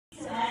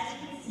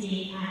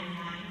see, I'm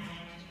not in my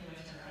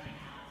grocery right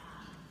now.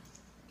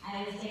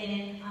 I was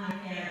getting on a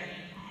ferry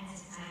at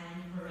this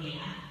island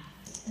marina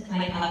with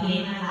my puppy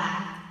in my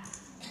lap,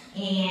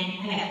 and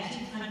I got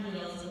 2 front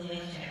wheels of the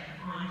wheelchair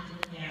onto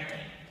the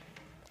ferry.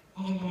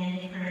 And then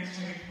the current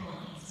started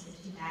pulling, so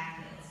the 2 back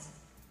wheels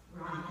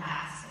were on the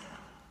back still.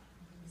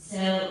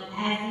 So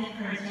as the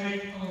current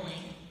started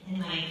pulling, and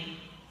my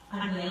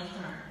front wheel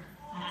turned,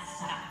 got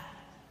stuck.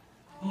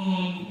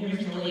 And there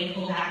was no way to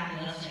pull back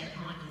the wheelchair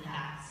onto the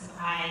back. So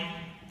I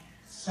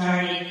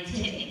started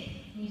tipping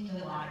into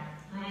the water.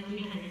 My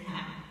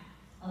 300-pound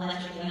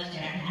electric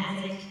wheelchair. And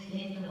as I tipped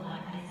into the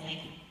water, I was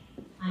like,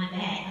 I'm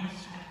dead. I'm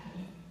strapped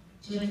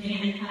to a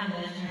 300-pound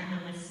wheelchair. I'm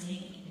going to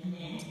sink in a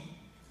minute.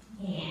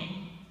 And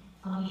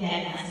I'll be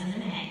dead in less than a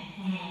minute.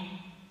 And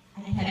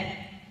I kept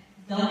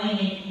going,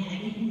 and I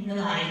didn't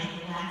realize at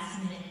the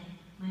last minute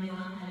my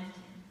mom had,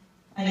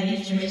 by the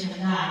inspiration of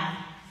God,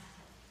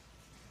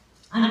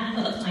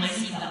 unhooked my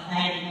seatbelt, but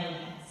I didn't know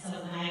that. So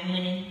when I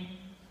went in,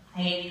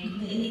 I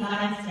completely thought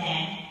I was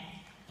dead.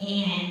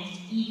 And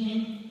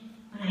even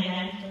when I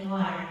got into the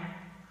water,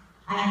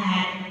 I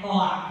had a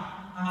bar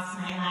across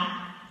my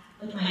lap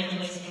with my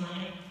joystick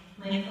on it.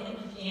 My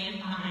foot was jammed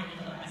behind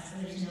the footrest,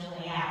 so there's no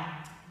way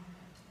out.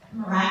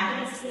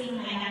 Miraculously,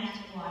 when I got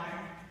into the water,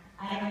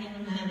 I don't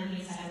even remember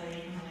being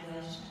separated from my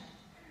wheelchair.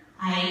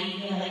 I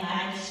feel like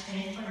I just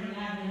transferred me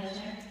out of the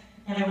wheelchair.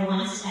 Never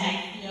once did I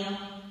feel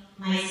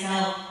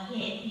myself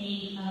hit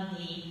any of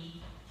the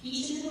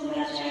pieces of the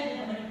wheelchair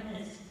that would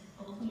have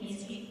helped me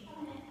escape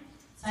from it.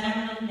 So I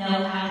don't really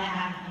know how that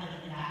happened other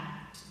than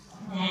that.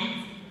 And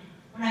then,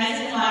 when I was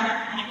in the water,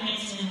 I can't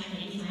swim, I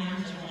can't use my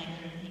arms or legs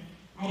or anything.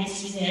 I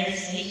just was there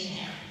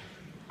stationary.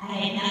 I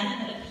had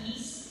nothing but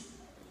peace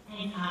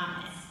and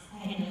calmness. I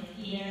had no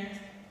fear,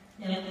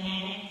 no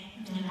panic,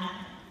 no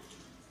nothing.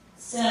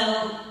 So,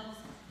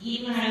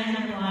 even when I was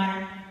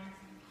underwater,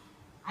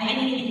 I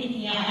didn't even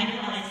inhale. I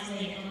realized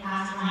later, the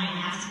pastor Ryan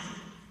asked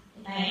me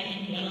if I had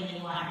inhaled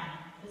any water.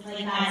 It was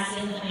like God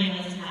sealed my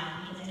nose and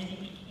mouth because I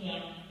didn't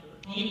inhale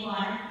any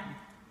water.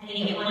 I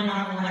didn't get 1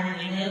 drop of water in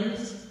my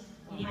nose,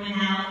 in my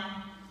mouth,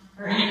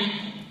 or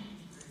anything.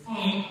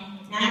 And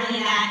not only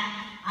that,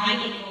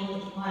 I get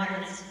cold with water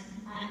that's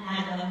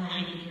not above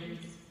 90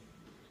 degrees.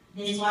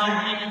 This water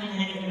I know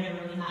in the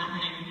river was not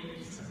 90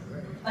 degrees.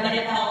 But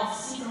it felt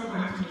super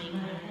warm to me.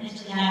 When I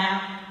finished got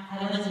out, I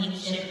wasn't even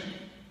shivering.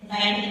 If I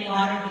had hit the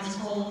water and it was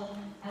cold,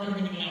 I would have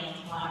been nailed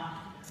to the water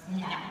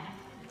and died.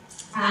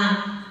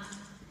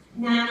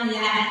 Not only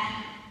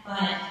that,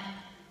 but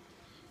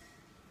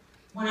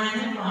when I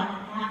was in the water,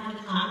 after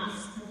the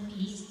calmness and the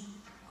peace,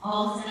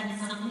 all of a sudden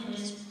something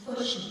just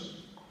pushed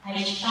me. I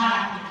just shot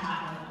up to the top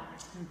of the water.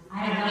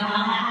 I don't know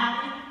how that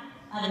happened,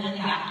 other than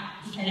God,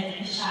 because it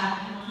just shot up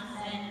and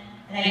I said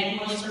that I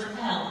almost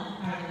repelled in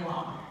part of the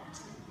water.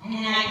 And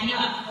then I came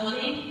up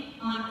floating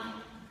on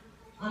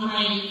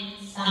my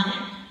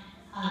stomach.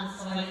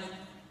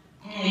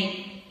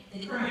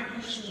 The current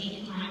pushed me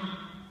into my mom.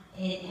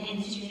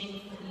 And she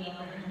didn't put me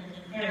over, and then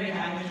the ferry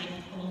driver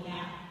didn't pull me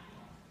out.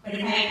 But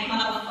if I had come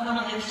up a foot on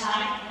the other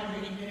side, I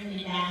would have been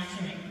drifted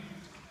downstream.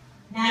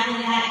 Not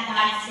only that,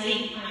 God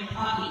saved my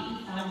puppy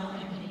who fell over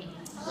me.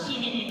 She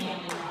didn't know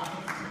me well.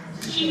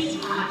 She was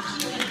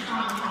wasn't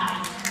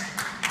traumatized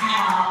at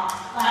all.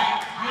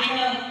 But I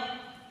know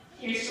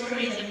there's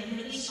stories of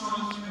really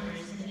strong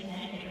swimmers in the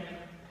Connecticut River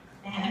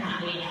that have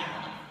not made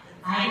out.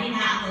 I did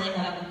not lift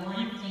up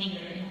 1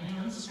 finger in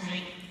my own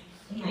strength,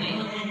 in my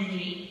own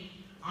energy,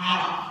 at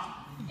all.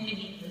 And